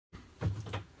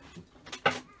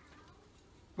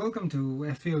Welcome to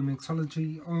Fiat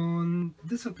Mixology. On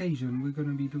this occasion we're going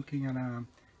to be looking at a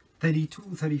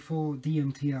 3234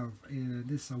 DMTL.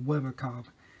 This is a Weber carb.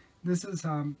 This is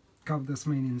a carb that's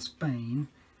made in Spain,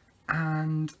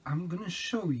 and I'm going to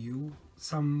show you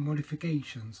some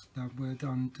modifications that were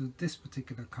done to this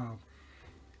particular carb.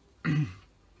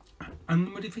 And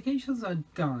the modifications are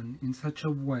done in such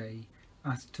a way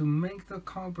as to make the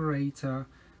carburetor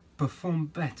perform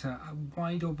better at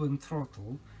wide open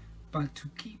throttle, but to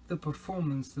keep the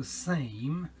performance the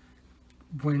same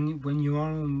when you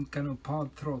are on kind of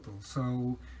part throttle.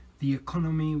 So the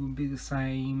economy would be the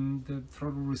same, the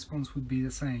throttle response would be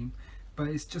the same, but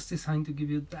it's just designed to give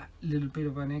you that little bit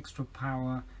of an extra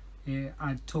power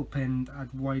at top end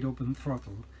at wide open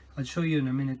throttle. I'll show you in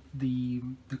a minute the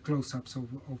close-ups of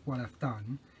what I've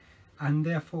done, and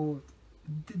therefore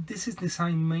this is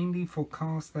designed mainly for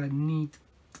cars that need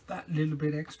that little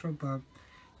bit extra, but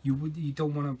you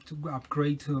don't want to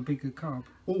upgrade to a bigger carb,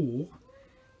 or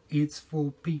it's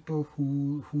for people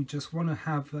who just want to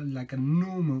have like a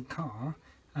normal car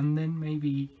and then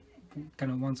maybe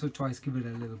kind of once or twice give it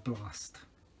a little blast.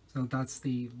 So that's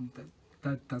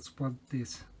that's what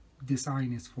this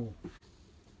design is for.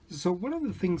 So one of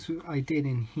the things I did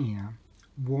in here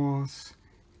was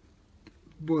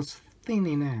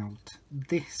thinning out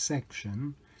this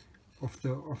section of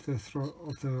the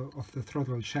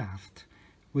throttle shaft,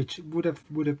 which would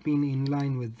have been in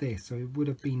line with this, so it would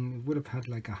have had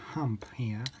like a hump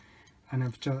here, and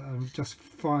I've just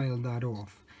filed that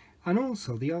off. And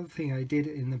also the other thing I did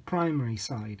in the primary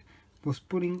side was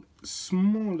putting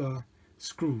smaller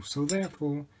screws, so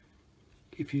therefore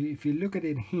if you look at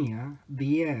it here,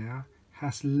 the air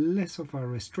has less of a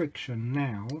restriction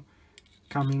now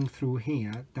coming through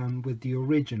here than with the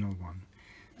original one.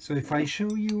 So if I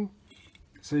show you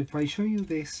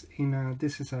this in a,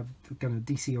 this is a kind of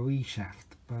DCOE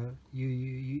shaft, but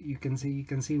you can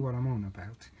see what I'm on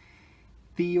about.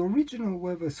 The original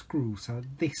Weber screws are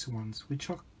these ones, which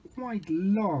are quite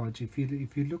large if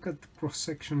you look at the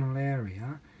cross-sectional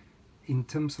area in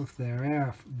terms of the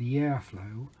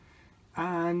airflow,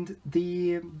 and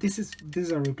this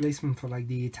is a replacement for like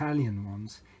the Italian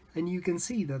ones, and you can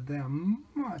see that they are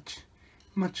much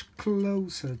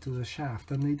closer to the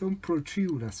shaft and they don't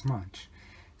protrude as much.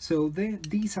 So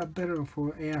these are better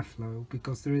for airflow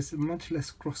because there is much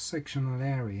less cross-sectional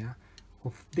area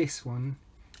of this one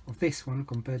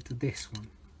compared to this one.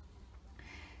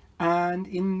 And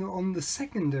on the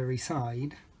secondary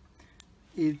side,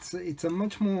 it's a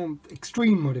much more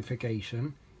extreme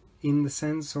modification, in the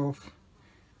sense of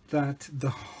that the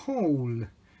whole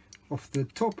of the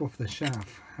top of the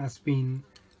shaft has been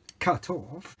cut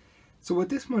off. So what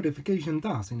this modification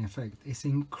does in effect is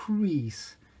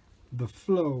increase the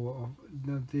flow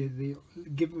of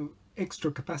give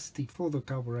extra capacity for the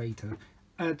carburetor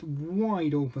at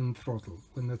wide open throttle.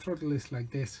 When the throttle is like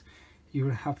this, you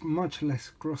will have much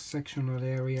less cross-sectional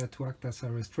area to act as a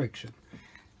restriction.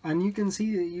 And you can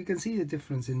see the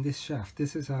difference in this shaft.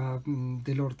 This is a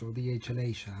Dell'Orto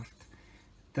DHLA shaft,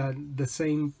 that the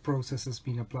same process has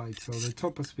been applied. So the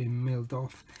top has been milled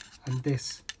off and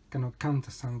this kind of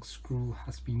countersunk screw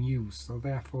has been used. So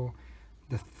therefore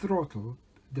the throttle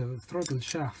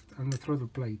shaft and the throttle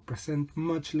plate present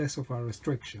much less of a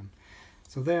restriction.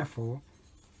 So therefore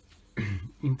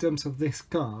in terms of this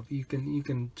carb, you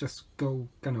can just go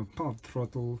kind of part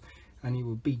throttle and it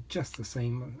will be just the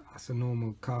same as a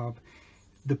normal carb.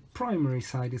 The primary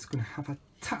side is going to have a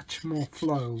touch more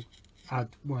flow at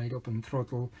wide open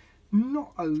throttle,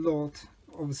 not a lot.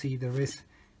 Obviously there is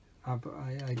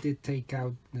I did take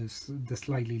out the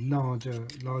slightly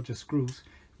larger screws,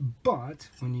 but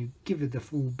when you give it the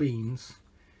full beams,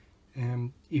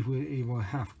 it will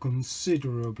have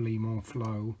considerably more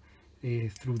flow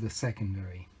through the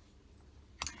secondary.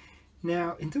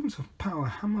 Now in terms of power,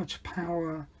 how much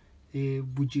power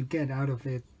would you get out of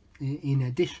it in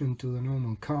addition to the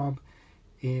normal carb?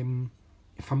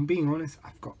 If I'm being honest,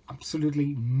 I've got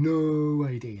absolutely no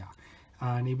idea,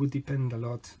 and it would depend a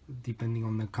lot depending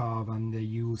on the carb and the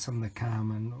use and the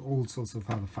cam and all sorts of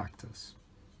other factors.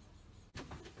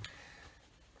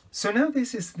 So now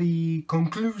this is the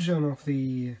conclusion of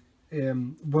the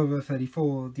Weber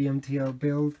 34 DMTL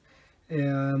build.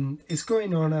 It's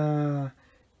going on a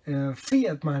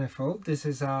Fiat manifold. This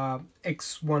is a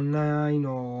X19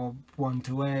 or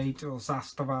 128 or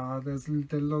Zastava. There's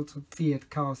lots of Fiat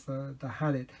cars that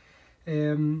had it,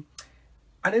 and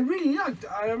I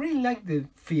really like the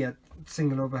Fiat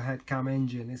single overhead cam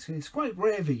engine. It's quite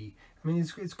revvy. I mean,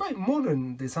 it's quite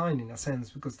modern design in a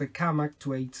sense, because the cam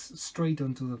actuates straight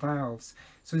onto the valves,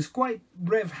 so it's quite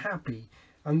rev happy,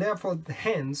 and therefore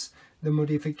hence the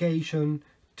modification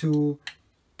to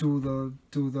to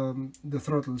the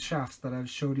throttle shafts that I've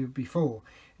showed you before.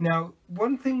 Now,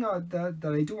 one thing that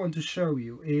I do want to show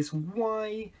you is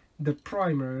why the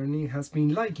primer only has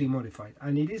been lightly modified,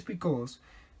 and it is because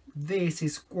this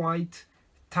is quite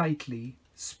tightly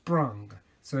sprung.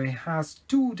 So it has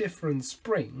two different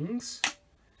springs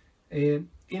in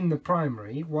the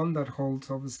primary, one that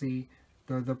holds obviously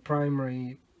the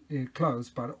primary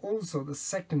closed, but also the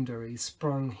secondary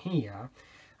sprung here,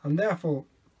 and therefore,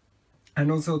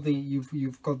 and also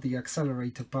you've got the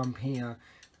accelerator pump here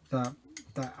that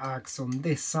acts on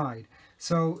this side.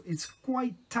 So it's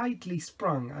quite tightly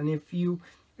sprung, and if you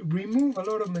remove a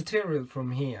lot of material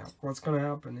from here, what's going to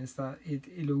happen is that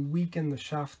it'll weaken the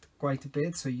shaft quite a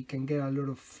bit, so you can get a lot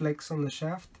of flex on the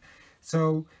shaft.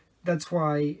 So that's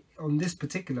why on this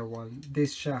particular one,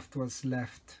 this shaft was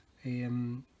left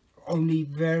only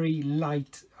very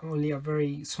light, only a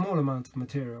very small amount of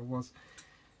material was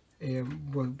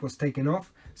taken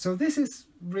off. So this is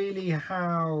really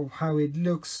how it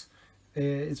looks.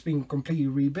 It's been completely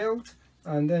rebuilt,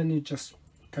 and then you just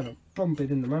kind of pump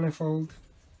it in the manifold.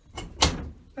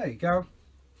 There you go,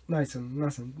 nice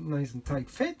and tight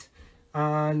fit,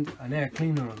 and an air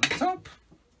cleaner on the top,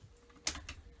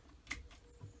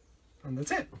 and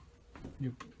that's it.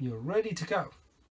 You're ready to go.